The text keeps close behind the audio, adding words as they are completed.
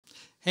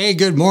Hey,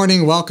 good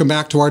morning. Welcome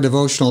back to our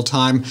devotional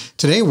time.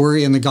 Today we're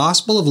in the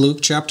Gospel of Luke,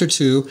 chapter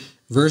 2,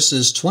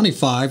 verses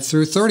 25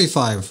 through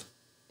 35.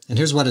 And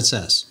here's what it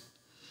says.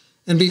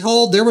 And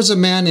behold, there was a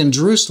man in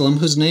Jerusalem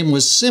whose name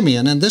was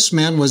Simeon, and this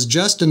man was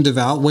just and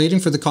devout, waiting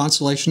for the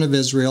consolation of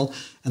Israel,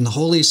 and the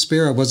Holy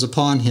Spirit was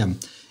upon him.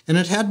 And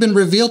it had been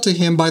revealed to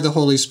him by the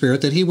Holy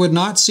Spirit that he would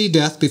not see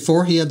death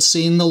before he had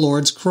seen the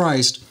Lord's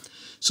Christ.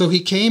 So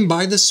he came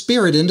by the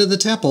Spirit into the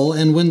temple,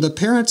 and when the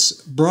parents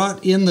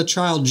brought in the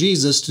child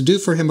Jesus to do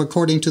for him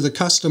according to the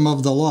custom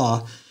of the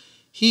law,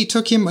 he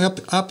took him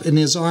up in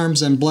his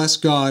arms and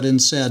blessed God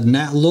and said,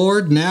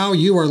 Lord, now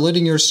you are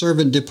letting your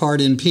servant depart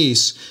in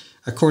peace,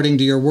 according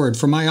to your word.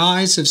 For my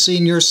eyes have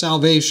seen your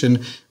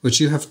salvation,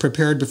 which you have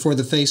prepared before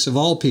the face of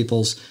all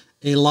peoples,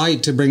 a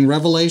light to bring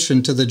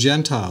revelation to the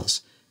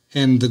Gentiles,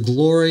 and the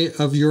glory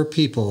of your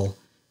people,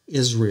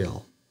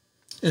 Israel.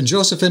 And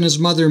Joseph and his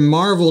mother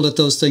marveled at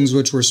those things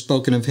which were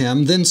spoken of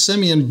him. Then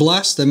Simeon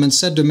blessed them and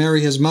said to Mary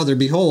his mother,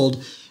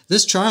 Behold,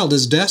 this child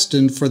is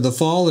destined for the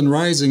fall and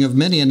rising of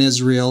many in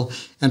Israel,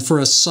 and for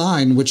a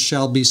sign which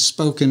shall be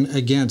spoken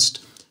against.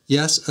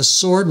 Yes, a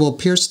sword will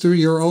pierce through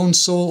your own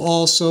soul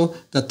also,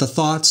 that the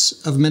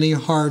thoughts of many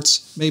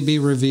hearts may be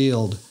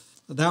revealed.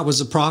 That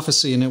was a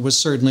prophecy, and it was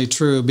certainly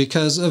true.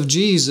 Because of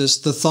Jesus,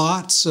 the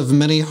thoughts of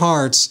many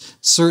hearts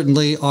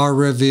certainly are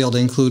revealed,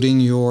 including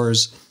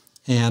yours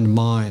and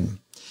mine.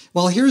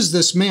 Well, here's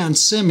this man,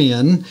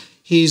 Simeon.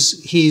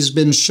 He's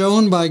been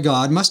shown by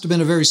God, must have been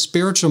a very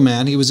spiritual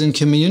man. He was in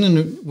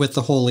communion with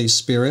the Holy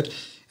Spirit,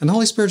 and the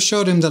Holy Spirit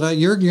showed him that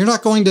you're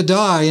not going to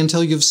die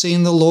until you've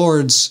seen the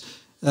Lord's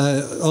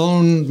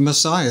own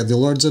Messiah, the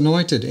Lord's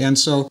anointed. And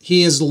so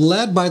he is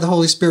led by the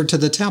Holy Spirit to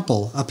the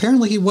temple.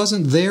 Apparently he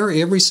wasn't there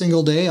every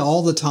single day,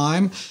 all the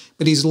time,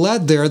 but he's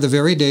led there the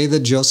very day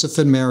that Joseph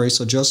and Mary.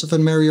 So Joseph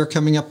and Mary are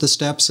coming up the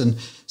steps, and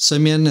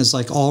Simeon is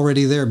like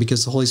already there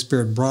because the Holy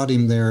Spirit brought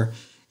him there.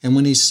 And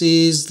when he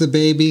sees the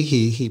baby,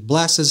 he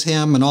blesses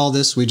him and all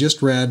this we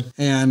just read.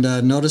 And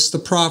notice the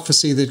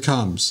prophecy that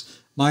comes.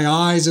 My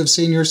eyes have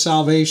seen your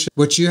salvation,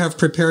 which you have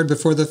prepared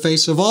before the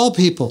face of all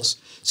peoples.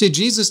 See,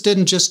 Jesus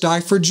didn't just die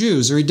for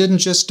Jews, or he didn't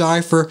just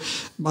die for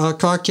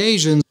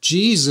Caucasians.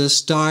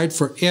 Jesus died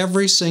for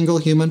every single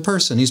human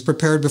person. He's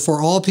prepared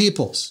before all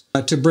peoples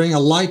to bring a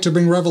light, to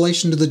bring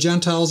revelation to the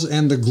Gentiles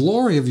and the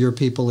glory of your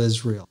people,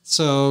 Israel.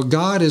 So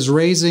God is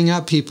raising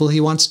up people.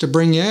 He wants to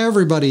bring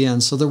everybody in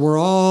so that we're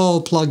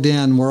all plugged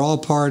in. We're all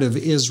part of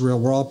Israel.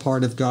 We're all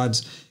part of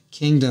God's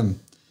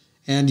kingdom.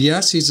 And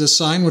yes, he's a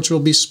sign which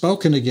will be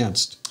spoken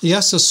against.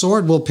 Yes, a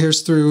sword will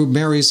pierce through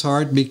Mary's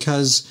heart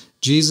because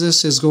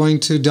Jesus is going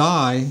to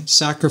die,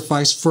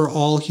 sacrificed for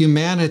all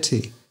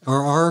humanity.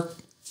 Are our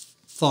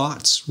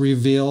thoughts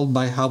revealed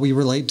by how we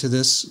relate to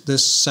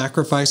this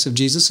sacrifice of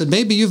Jesus? And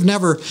maybe you've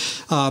never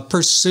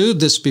pursued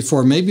this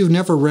before. Maybe you've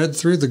never read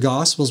through the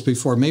Gospels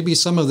before. Maybe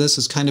some of this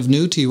is kind of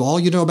new to you. All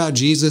you know about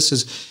Jesus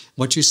is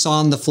what you saw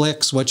in the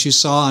flicks, what you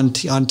saw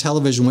on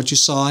television, what you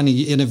saw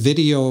in a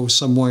video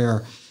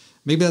somewhere.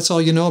 Maybe that's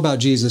all you know about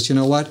Jesus. You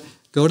know what?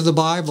 Go to the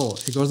Bible.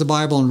 Go to the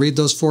Bible and read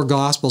those four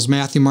Gospels,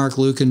 Matthew, Mark,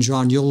 Luke, and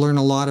John. You'll learn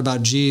a lot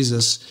about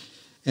Jesus,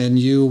 and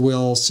you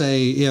will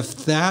say, if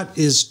that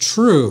is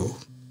true,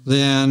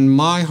 then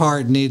my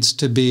heart needs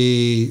to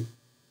be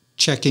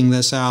checking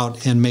this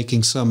out and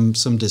making some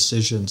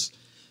decisions.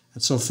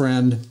 And so,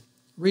 friend,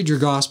 read your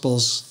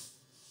Gospels.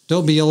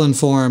 Don't be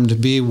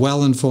ill-informed. Be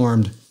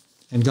well-informed,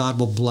 and God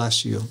will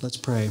bless you. Let's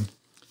pray.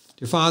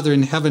 Dear Father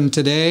in heaven,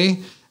 today,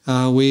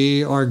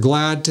 we are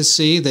glad to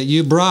see that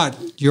you brought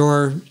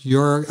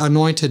your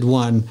anointed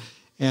one.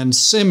 And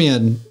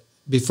Simeon,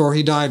 before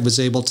he died, was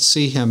able to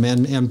see him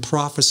and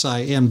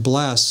prophesy and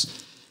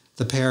bless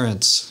the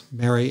parents,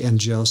 Mary and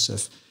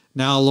Joseph.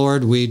 Now,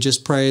 Lord, we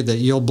just pray that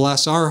you'll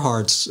bless our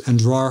hearts and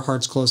draw our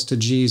hearts close to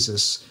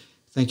Jesus.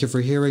 Thank you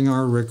for hearing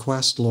our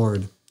request,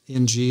 Lord.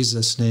 In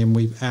Jesus' name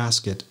we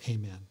ask it.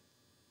 Amen.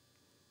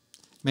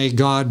 May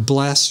God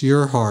bless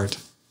your heart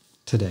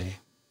today.